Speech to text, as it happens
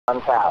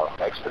Tau,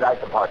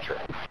 expedite departure.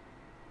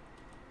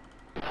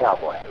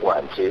 Cowboy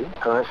 1-2,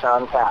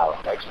 Kunasan Tau,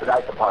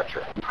 expedite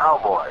departure.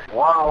 Cowboy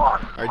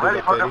 1-1,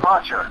 ready for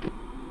departure.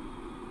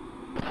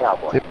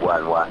 Cowboy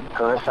 1-1,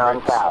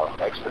 Kunasan Tau,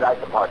 expedite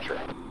departure.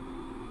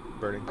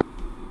 Burning.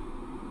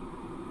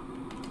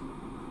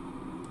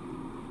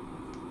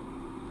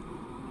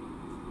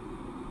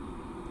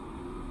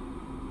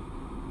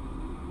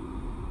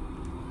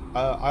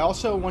 I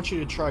also want you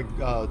to try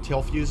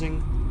tail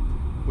fusing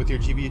with your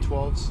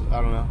GBU-12s.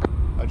 I don't know.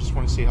 I just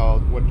want to see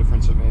what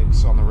difference it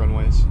makes on the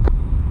runways.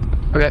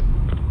 Okay.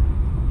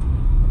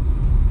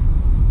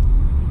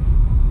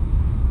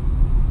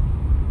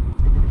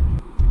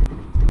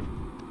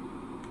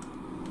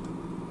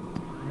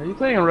 Are you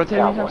planning on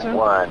rotating anytime soon? Cowboy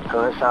 1,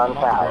 Kunasan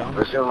Tau,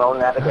 resume on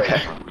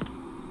navigation.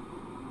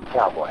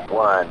 Cowboy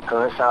 1,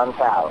 Kunasan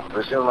Tau,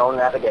 resume on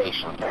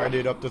navigation. I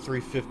did up to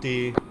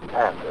 350.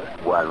 Panther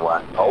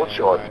 1-1, hold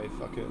short. I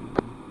fucking...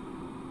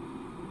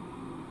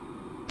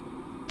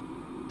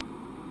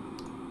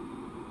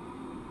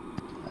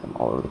 I'm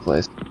all over the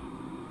place.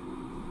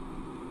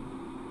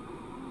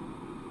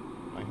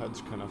 My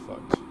HUD's kind of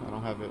fucked. I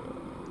don't have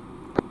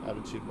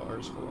attitude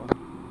bars. Hold on.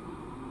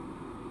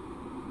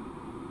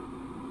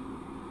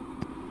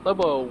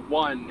 Lobo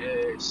 1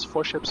 is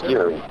 4 ships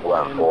Fury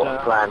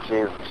 1-4, climb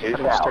to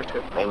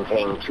 2000,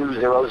 maintain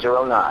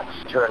 200 knots,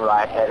 turn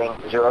right heading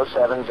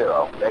 070,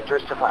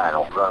 vectors to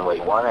final, runway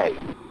 18.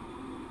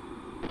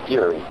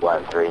 Fury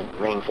 1-3,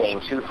 maintain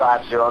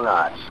 250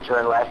 knots,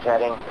 turn left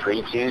heading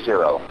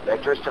 320,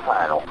 vectors to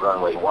final,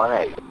 runway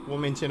 18. We'll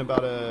maintain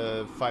about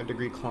a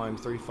 5-degree climb,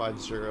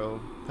 350,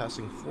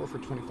 passing 4 for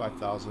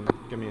 25,000.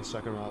 Give me a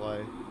second while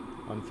I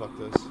unfuck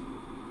this.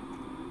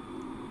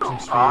 Some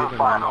speed and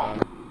then,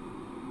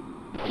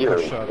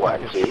 Fury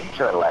 1-2,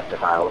 turn left to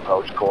final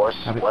approach course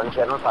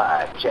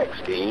 175, check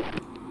speed.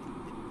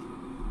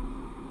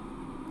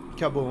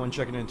 Cowboy 1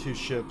 checking in 2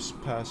 ships,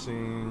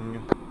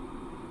 passing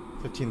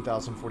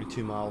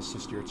 15,042 miles to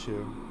steer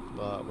 2.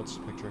 What's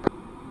the picture?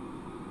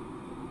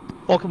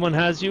 Falcon 1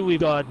 has you. We've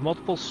got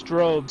multiple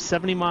strobes,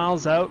 70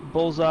 miles out,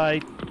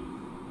 bullseye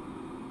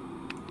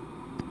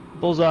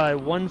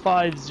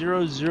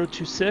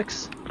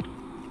 150026.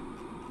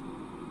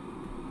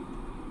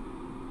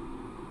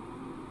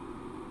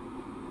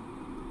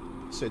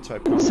 Say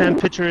type contact.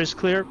 Sand picture is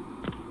clear.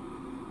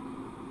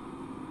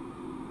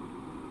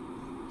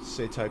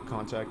 Say type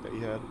contact that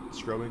you had,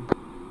 strobing.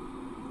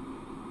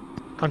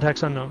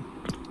 Contacts unknown.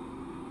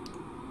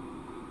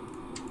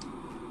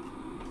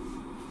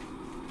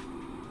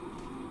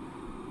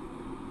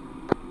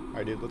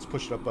 Alright dude, let's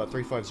push it up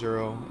 350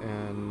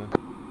 and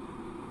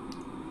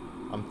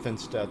I'm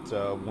fenced at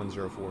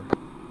 104.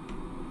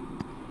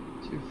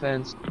 2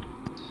 fenced,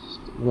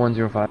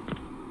 105.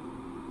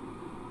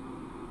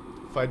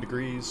 5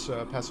 degrees,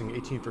 passing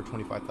 18 for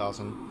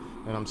 25,000,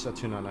 and I'm set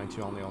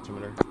 2992 on the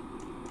altimeter.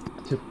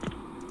 2.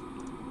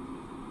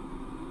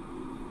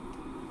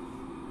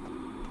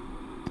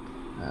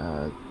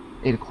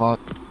 8 o'clock.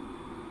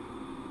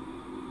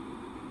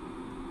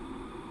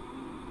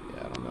 Yeah,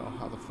 I don't know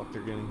how the fuck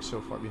they're getting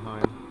so far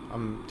behind.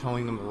 I'm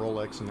telling them the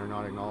Rolex and they're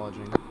not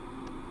acknowledging.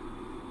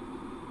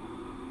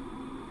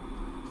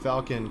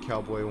 Falcon,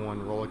 Cowboy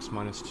 1, Rolex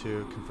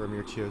 -2, confirm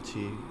your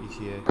TOT,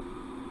 ETA.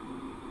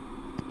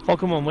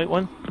 Falcon 1, wait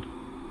 1.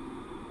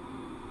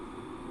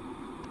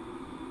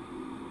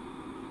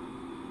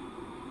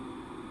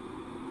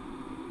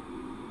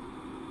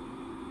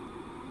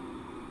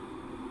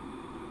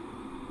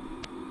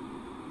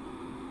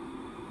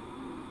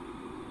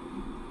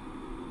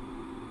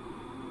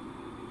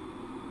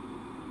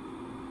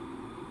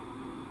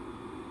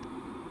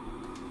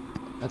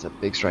 That's a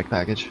big strike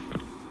package,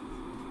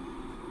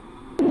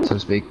 so to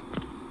speak.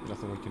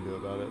 Nothing we can do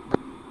about it.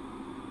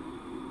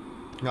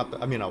 Not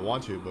that, I mean, I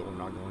want to, but we're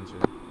not going to.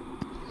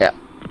 Yeah.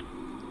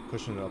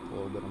 Pushing it up a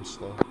little bit, I'm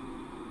slow.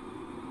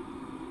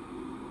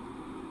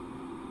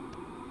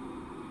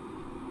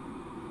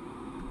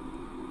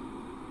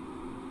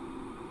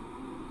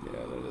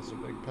 Yeah, that is a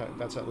big pack.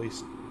 That's at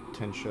least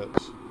 10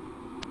 ships.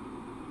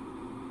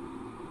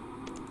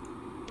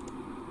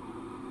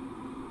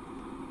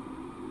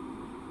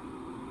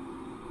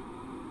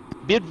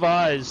 Be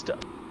advised,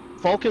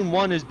 Falcon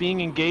 1 is being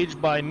engaged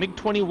by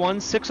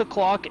MiG-21, 6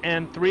 o'clock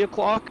and 3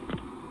 o'clock.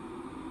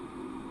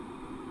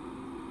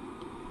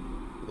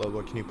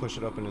 Lobo, can you push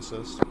it up and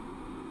assist?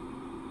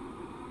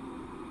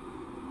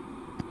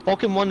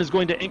 Falcon 1 is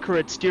going to anchor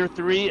at Steer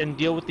 3 and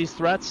deal with these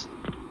threats.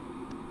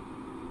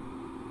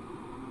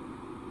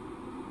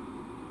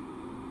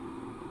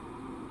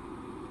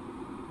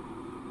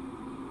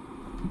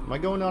 Am I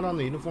going out on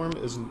the uniform?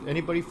 Is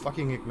anybody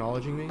fucking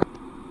acknowledging me?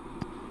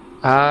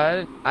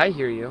 I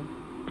hear you.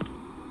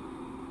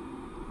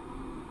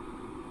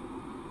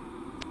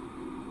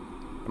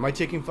 Am I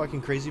taking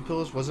fucking crazy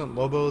pills? Wasn't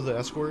Lobo the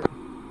escort?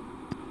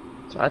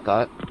 That's what I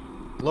thought.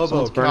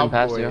 Lobo, burning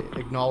past Cowboy, you.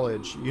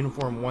 acknowledge,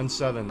 uniform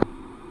 1-7.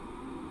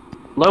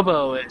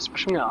 Lobo is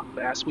pushing up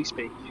as we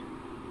speak.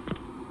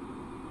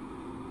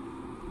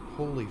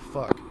 Holy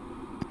fuck.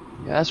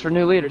 Yeah, as for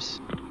new leaders.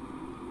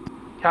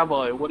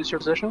 Cowboy, what is your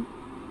position?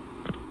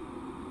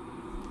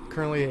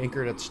 currently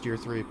anchored at steer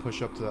 3.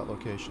 Push up to that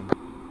location.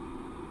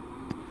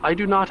 I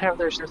do not have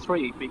their steer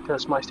 3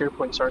 because my steer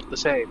points aren't the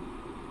same.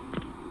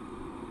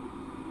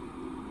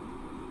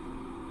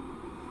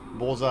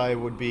 Bullseye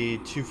would be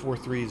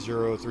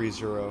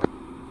 243030.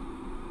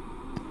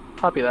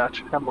 Copy that.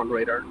 Have them on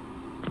radar.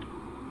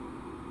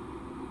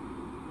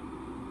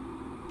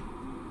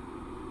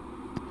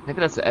 Maybe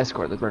that's the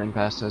escort that's burning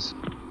past us.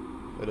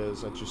 It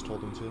is. I just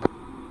told him to.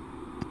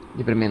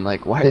 Yeah, but I mean,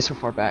 like, why are they so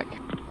far back?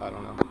 I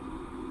don't know.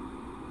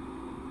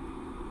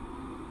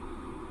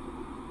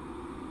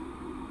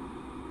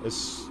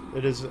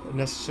 It is a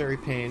necessary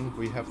pain.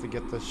 We have to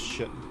get this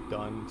shit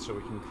done so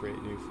we can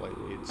create new flight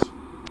leads.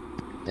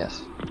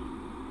 Yes.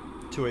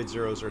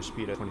 280 is our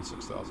speed at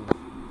 26,000.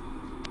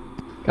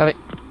 Copy.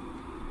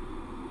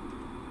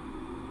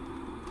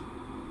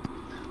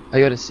 I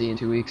go to sea in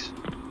 2 weeks.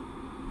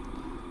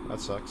 That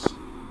sucks.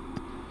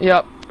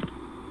 Yep.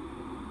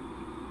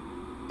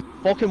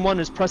 Falcon 1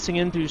 is pressing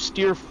into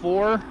steer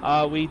 4.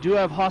 We do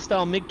have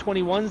hostile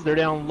MiG-21s. They're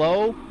down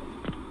low.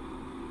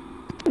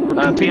 We're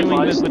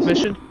continuing with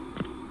mission.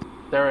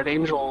 They're at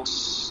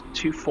Angels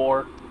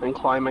 2-4 and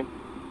climbing.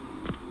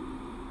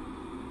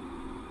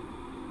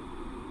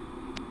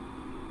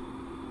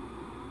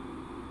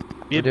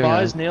 Be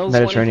advised, Nails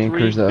Mediterranean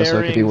 23 cruise though, so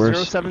it could be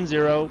worse.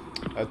 070.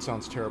 That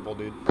sounds terrible,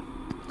 dude.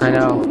 I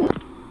know.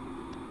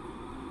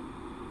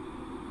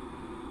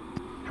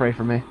 Pray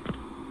for me.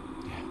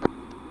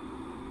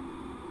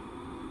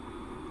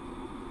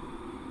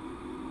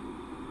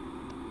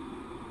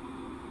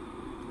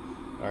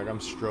 Alright, I'm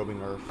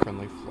strobing our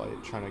friendly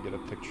flight, trying to get a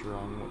picture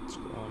on what's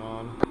going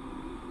on.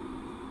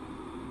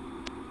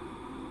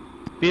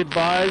 Be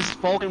advised,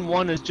 Falcon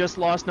 1 has just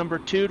lost number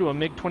 2 to a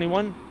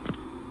MiG-21.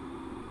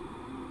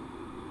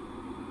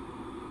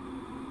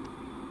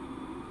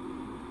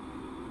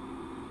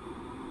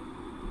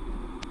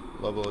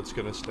 Lobo, let's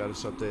get a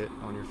status update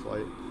on your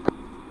flight.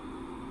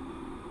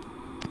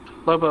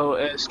 Lobo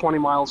is 20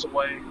 miles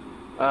away,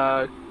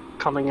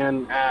 coming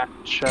in at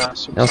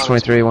Nails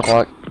 23, 1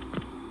 o'clock.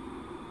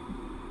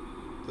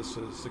 This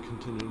is the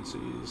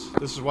contingencies.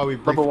 This is why we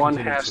brief Lobo 1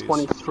 has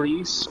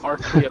contingencies. 23s, are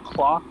 3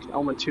 o'clock,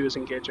 Element 2 is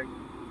engaging.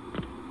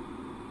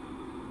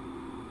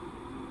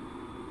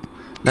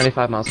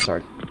 95 miles to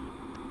start.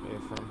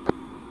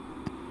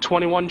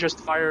 21 just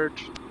fired,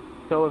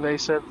 go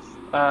evasive,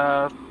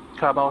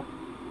 Cabo.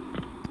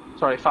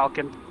 Sorry,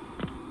 Falcon.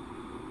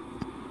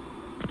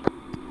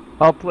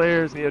 All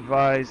players be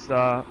advised,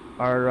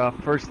 our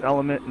first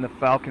element in the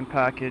Falcon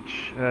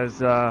package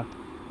has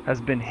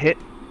been hit.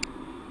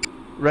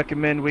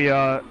 Recommend we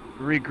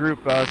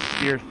regroup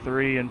steer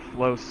 3 and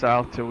flow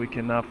south till we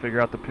can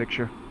figure out the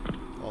picture.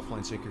 All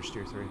flying sinker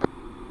steer 3.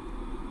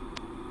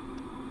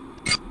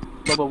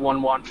 Lobo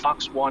 1-1,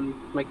 Fox 1,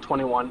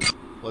 MiG-21.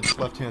 Let's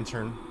left hand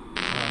turn.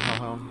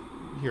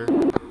 Here,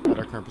 at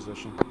our current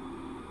position.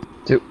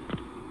 2.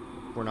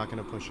 We're not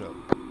going to push up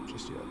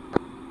just yet.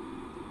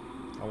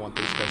 I want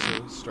these guys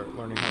to start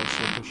learning how to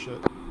slow this shit.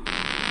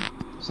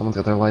 Someone's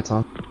got their lights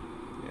on.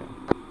 Yeah.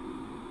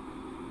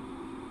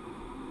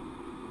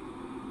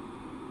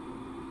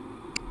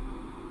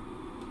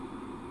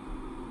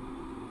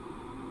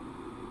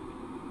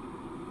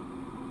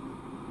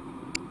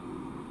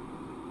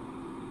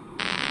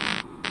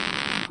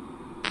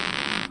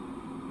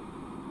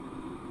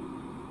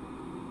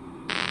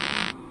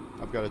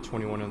 I've got a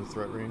 21 in the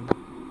threat ring.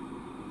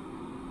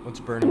 Let's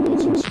burn and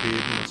build some speed,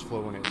 and let's flow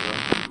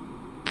 180.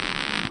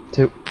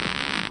 2.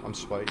 I'm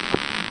spiked.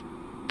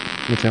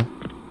 Me too.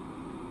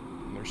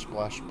 And they're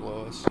splashed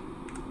below us.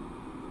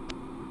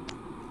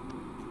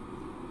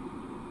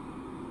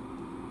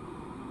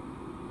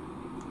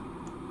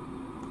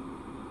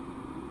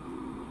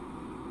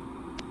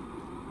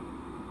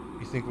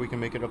 You think we can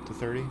make it up to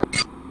 30?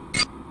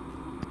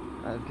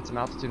 Get some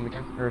altitude we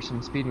can, or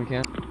some speed we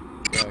can.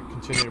 Yeah,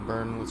 continue to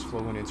burn, let's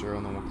flow 180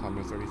 and then we'll climb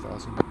to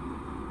 30,000.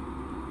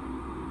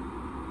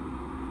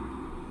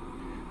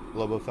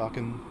 Lobo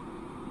Falcon,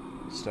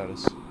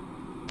 status.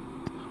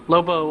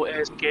 Lobo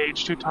is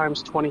engaged 2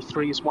 times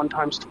 23s, 1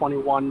 times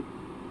 21.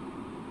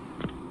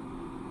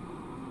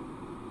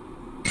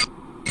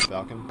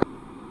 Falcon.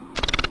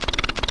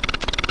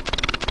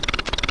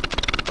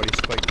 Buddy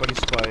spike,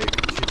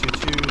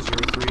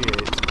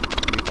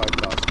 222-038,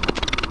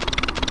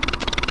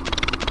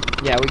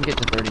 25,000. Yeah, we can get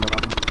to 30, no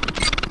problem.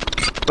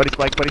 Buddy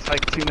spike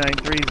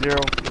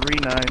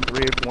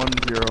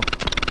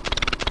 293039310.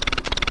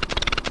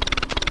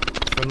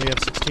 Friendly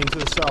F-16 to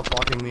the south,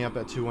 locking me up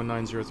at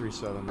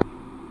 219037.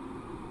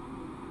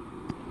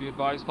 Be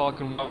advised,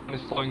 Falcon 1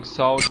 is flying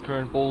south,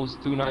 current polls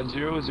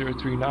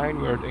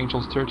 290039, we're at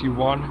Angels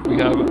 31, we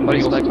have Buddy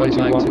Nails spike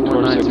 21.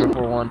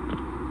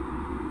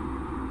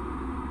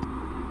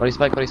 219041. Buddy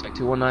spike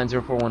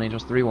 219041,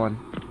 Angels 31.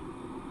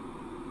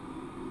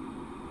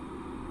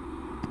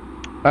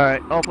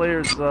 Alright, all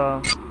players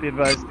be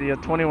advised, the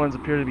 21s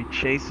appear to be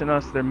chasing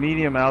us. They're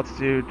medium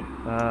altitude,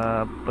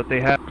 but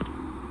they have...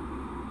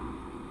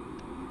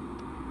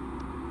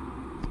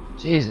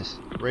 Jesus.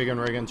 Reagan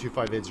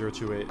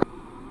 258028.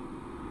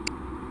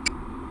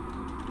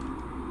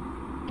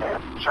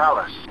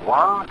 Chalice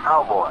 1,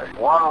 Cowboy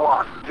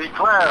 1-1.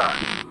 Declare.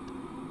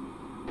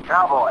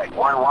 Cowboy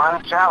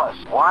 1-1,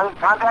 Chalice 1.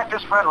 Contact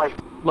is friendly.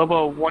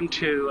 Lobo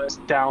 1-2 is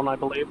down, I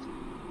believe.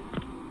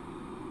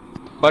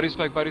 Body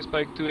spike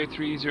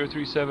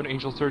 283037,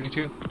 Angel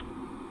 32.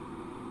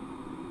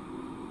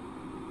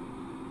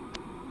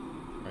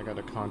 I got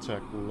a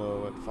contact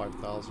low at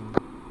 5,000.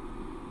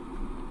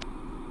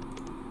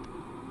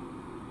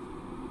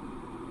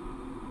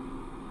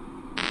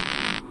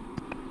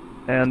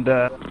 And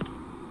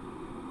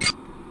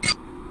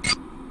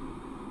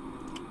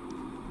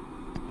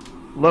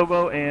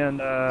Lobo and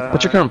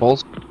What's your current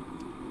pulse?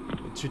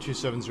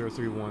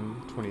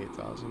 227031,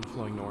 28,000,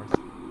 flowing north.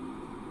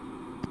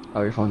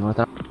 Oh, you're flying north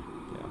now?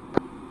 Yeah.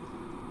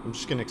 I'm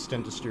just gonna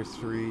extend to steer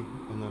 3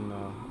 and then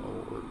I'll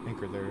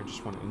anchor there. I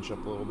just want to inch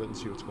up a little bit and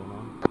see what's going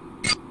on.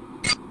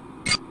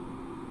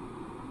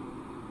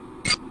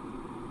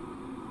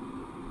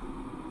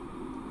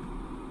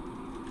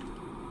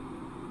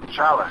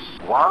 Chalice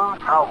 1,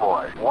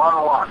 Cowboy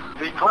 1-1.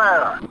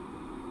 Declare.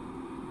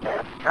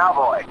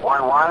 Cowboy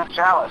 1-1,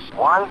 Chalice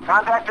 1.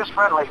 Contact is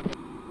friendly.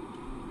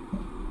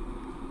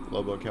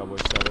 Lobo Cowboy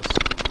status.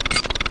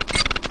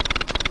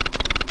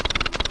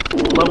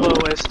 Lobo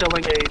is still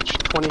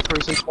engaged,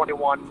 23s and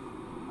 21.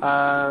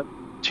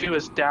 2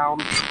 is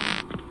down.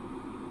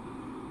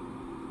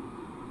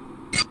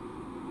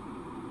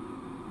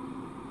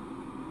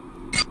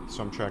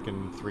 So I'm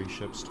tracking 3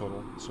 ships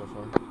total so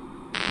far.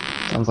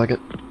 Sounds like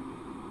it.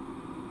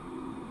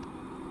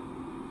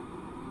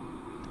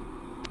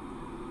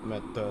 I'm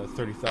at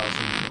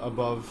 30,000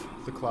 above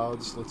the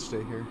clouds. Let's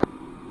stay here.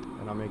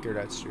 And I'm anchored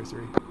at steer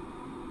 3.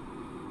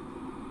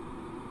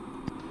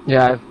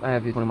 Yeah, I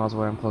have you 20 miles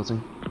away. I'm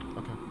closing.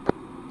 Okay.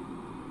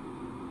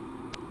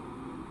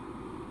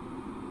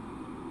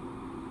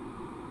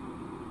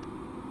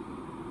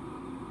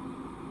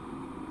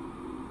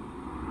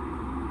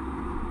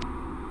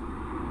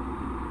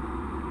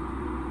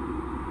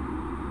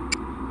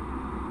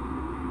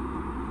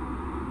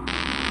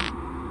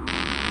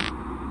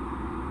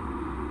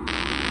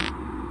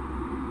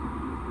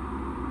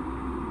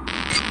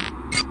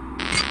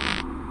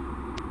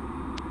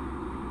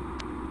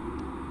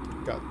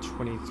 Got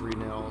 23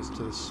 nails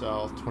to the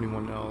south,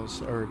 21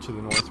 nails, or to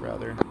the north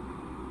rather.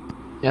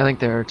 Yeah, I think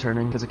they're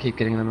turning because I keep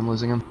getting them and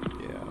losing them.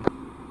 Yeah.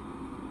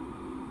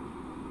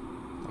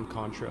 I'm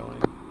contrailing.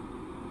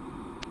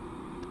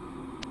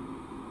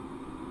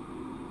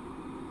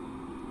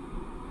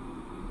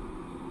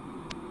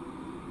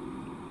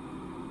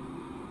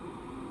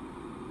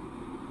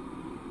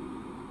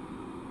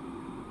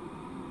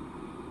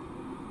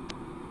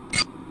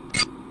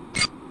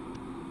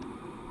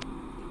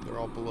 They're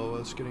all below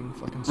us getting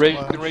fucking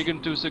splashed.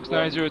 Reagan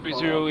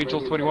 269030,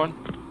 Angel 21.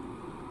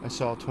 I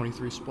saw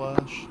 23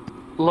 splash.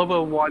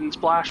 Lobo 1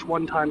 splash,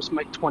 1 times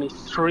Mike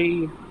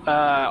 23.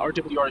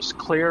 RWR is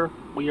clear.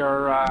 We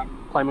are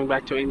climbing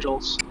back to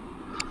Angels.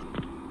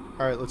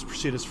 Alright, let's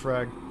proceed as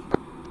frag.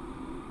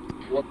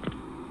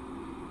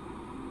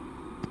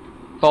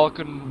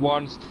 Falcon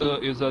 1 still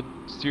is at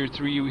steer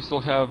 3. We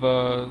still have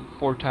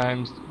 4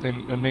 times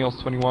then Nails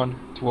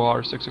 21 to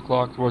our 6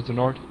 o'clock towards the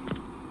north.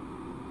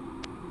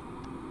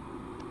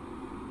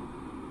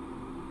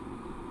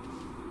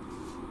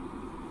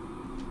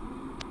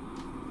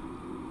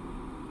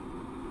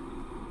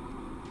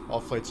 All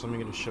flights, let me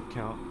get a ship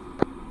count.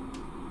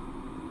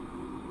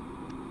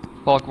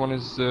 Falcon 1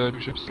 is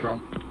 2 ships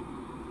strong.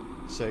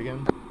 Say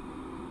again?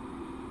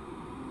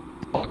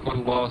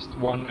 Falcon 1 lost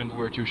 1 and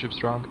we're 2 ships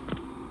strong.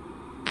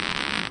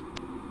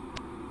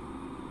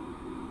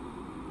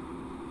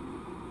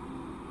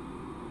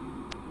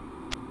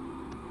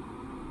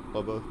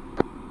 Lobo.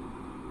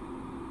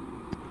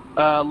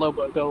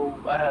 Lobo, go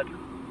ahead.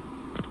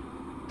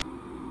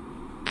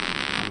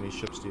 How many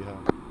ships do you have?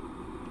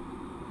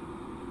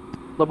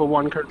 Lobo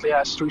 1 currently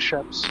has 3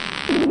 ships.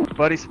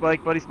 Buddy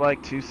Spike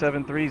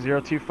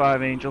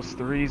 273025, Angels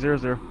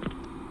 300.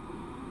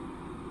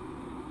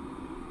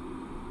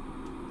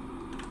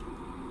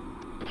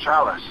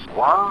 Chalice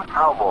 1,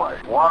 Cowboy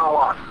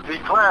 1-1.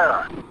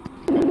 Declare.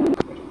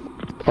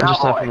 I'll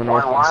just have from the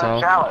north and 1-1,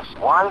 south. Chalice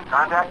 1.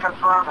 Contact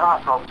confirmed.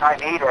 Hostile.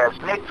 Type 8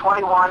 as MiG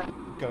 21.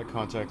 Got a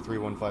contact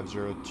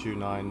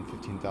 315029,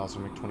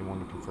 15,000, MiG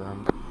 21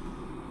 confirmed.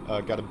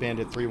 Got a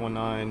Bandit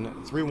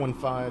 319,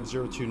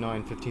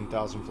 315029,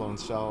 15,000 flown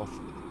south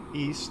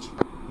east,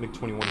 MiG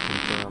 21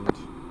 confirmed.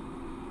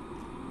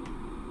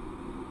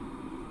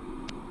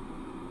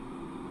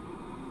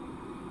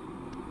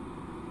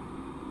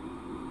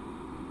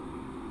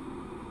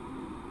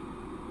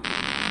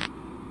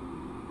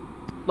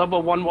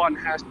 Lobo 1-1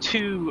 has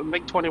 2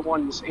 MiG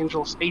 21s,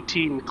 Angels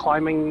 18,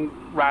 climbing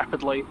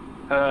rapidly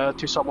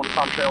to someone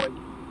contrailing.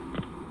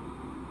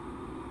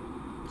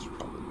 It's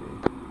probably me.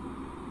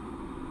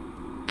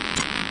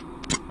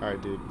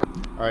 Alright, dude.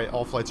 Alright,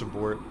 all flights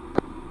abort.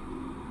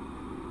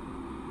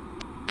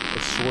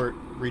 Assort,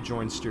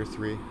 rejoin steer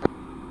 3.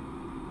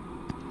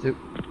 Two.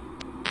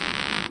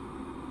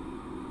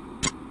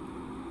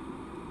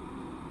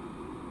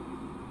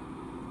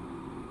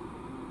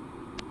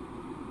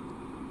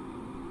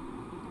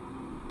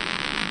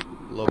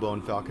 Lobo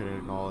and Falcon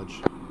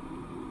acknowledge.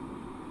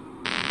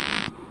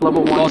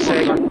 Level 1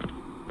 SAG.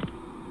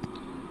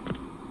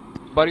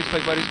 Body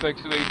spike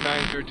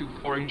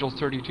 289024, Angels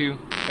 32,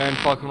 and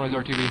Falcon Rise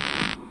RTV.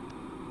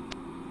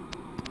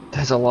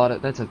 That's a lot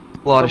of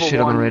shit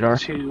on the radar.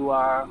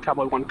 To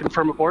Cowboy 1,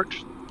 confirm abort.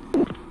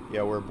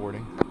 Yeah, we're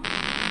boarding.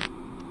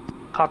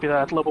 Copy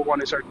that. Level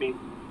 1 is RP.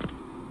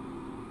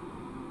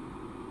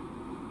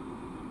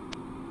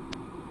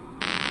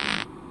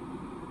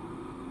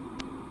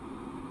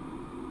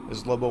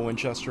 Is Lobo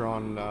Winchester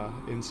on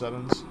in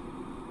 7s?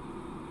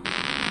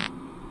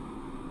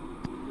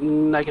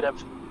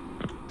 Negative.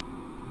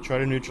 Try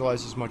to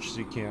neutralize as much as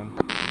you can.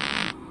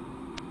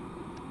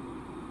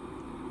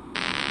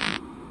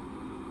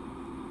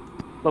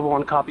 Level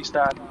 1 copy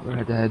stat. We're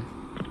head to head.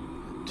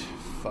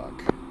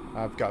 Fuck.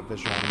 I've got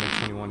vision on him at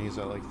 21. He's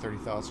at like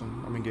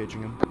 30,000. I'm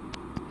engaging him.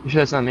 You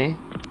sure that's not me?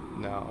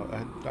 No,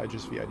 I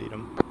just VID'd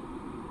him.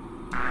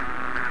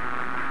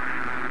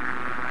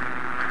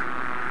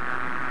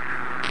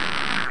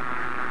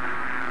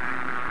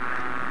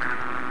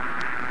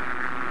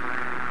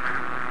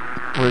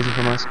 Where is he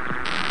from us?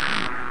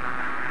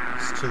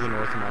 It's to the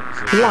north of my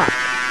position. What?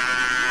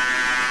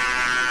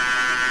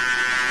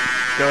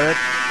 Go ahead.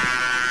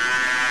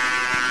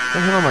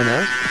 Don't hit on my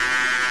nose.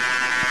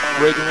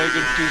 Reagan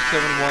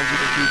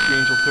 271023,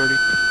 Angel 30.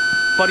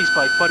 Buddy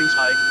spike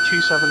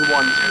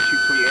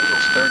 271023,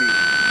 Angels 30.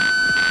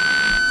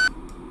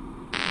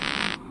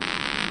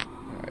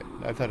 Alright,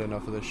 I've had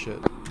enough of this shit.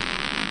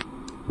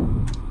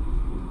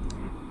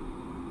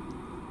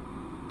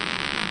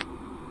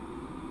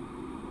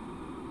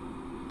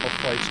 All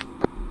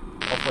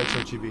flights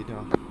RTB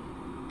now.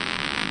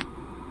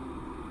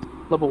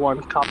 Level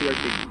 1 copy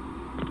RP.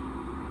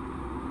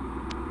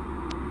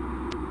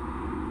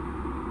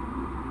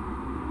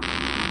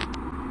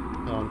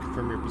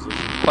 Confirm your position.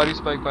 Body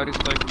spike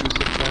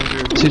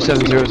 2690.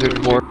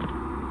 27004.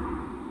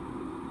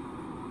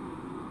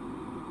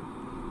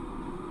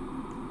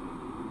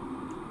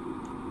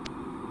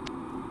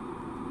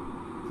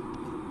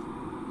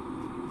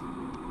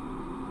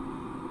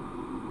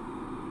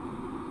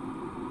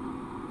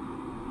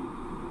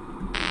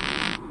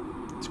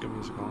 Let's get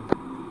music on.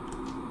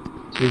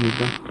 Excuse me,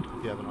 bro.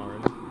 If you haven't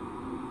already.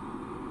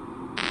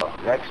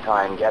 Next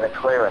time, get a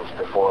clearance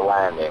before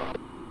landing.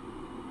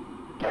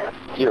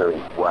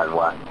 Fury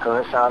 1-1,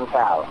 Kunasan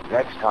Pal.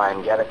 Next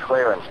time, get a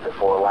clearance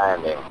before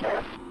landing.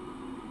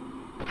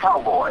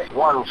 Cowboy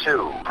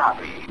 1-2,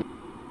 copy.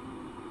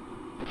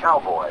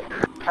 Cowboy,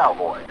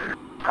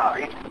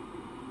 copy.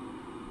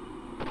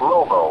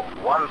 Lobo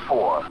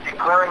 1-4,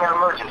 declaring an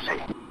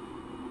emergency.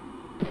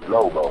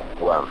 Lobo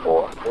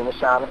 1-4,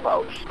 Kunasan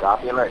approach.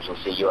 Copy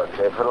emergency, you are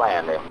cleared for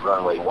landing.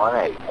 Runway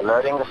 18,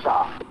 alerting the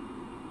SOF.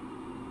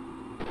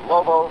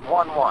 Lobo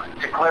 1-1,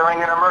 declaring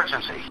an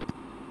emergency.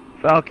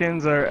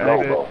 Falcons are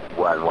Lobo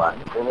 1-1.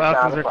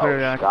 Falcons are clear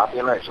to act. Copy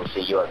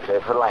emergency. You are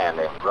cleared for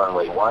landing.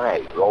 Runway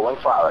 18. Rolling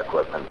fire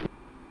equipment.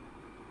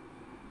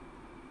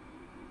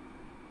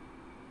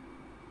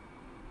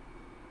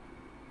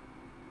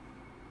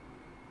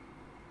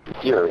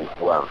 Fury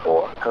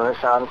 1-4.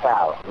 Kunasan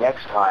Pal.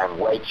 Next time,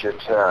 wait your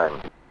turn.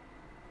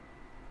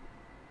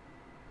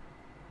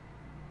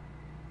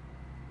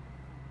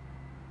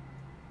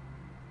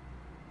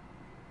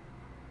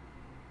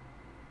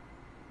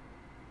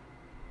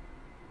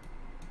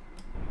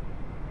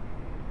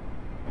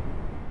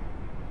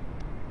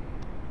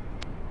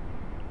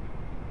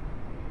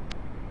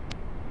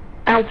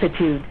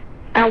 Altitude.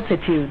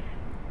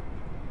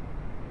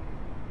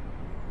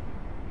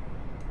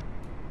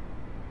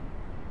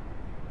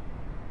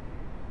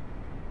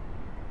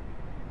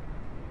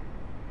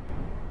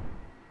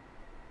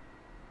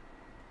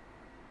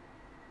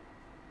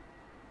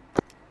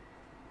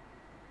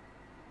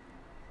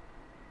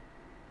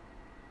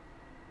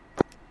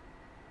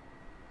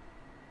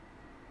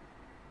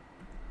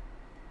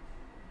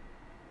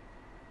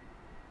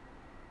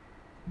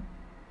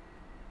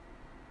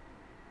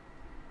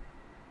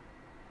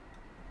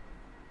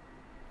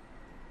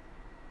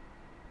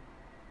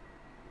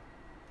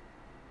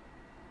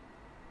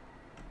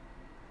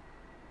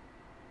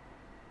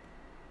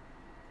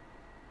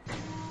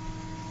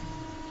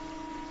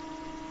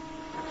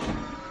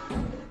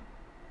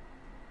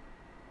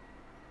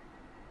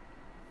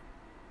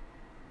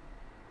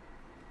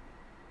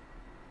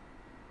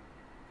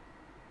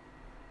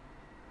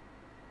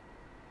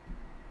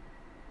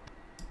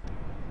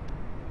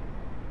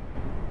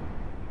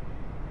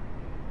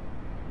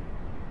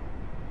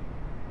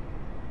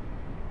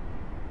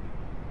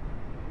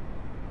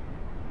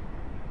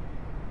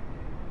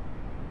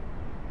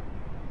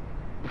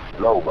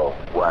 Lobo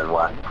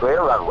 1-1.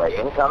 Clear runway.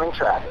 Incoming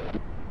traffic.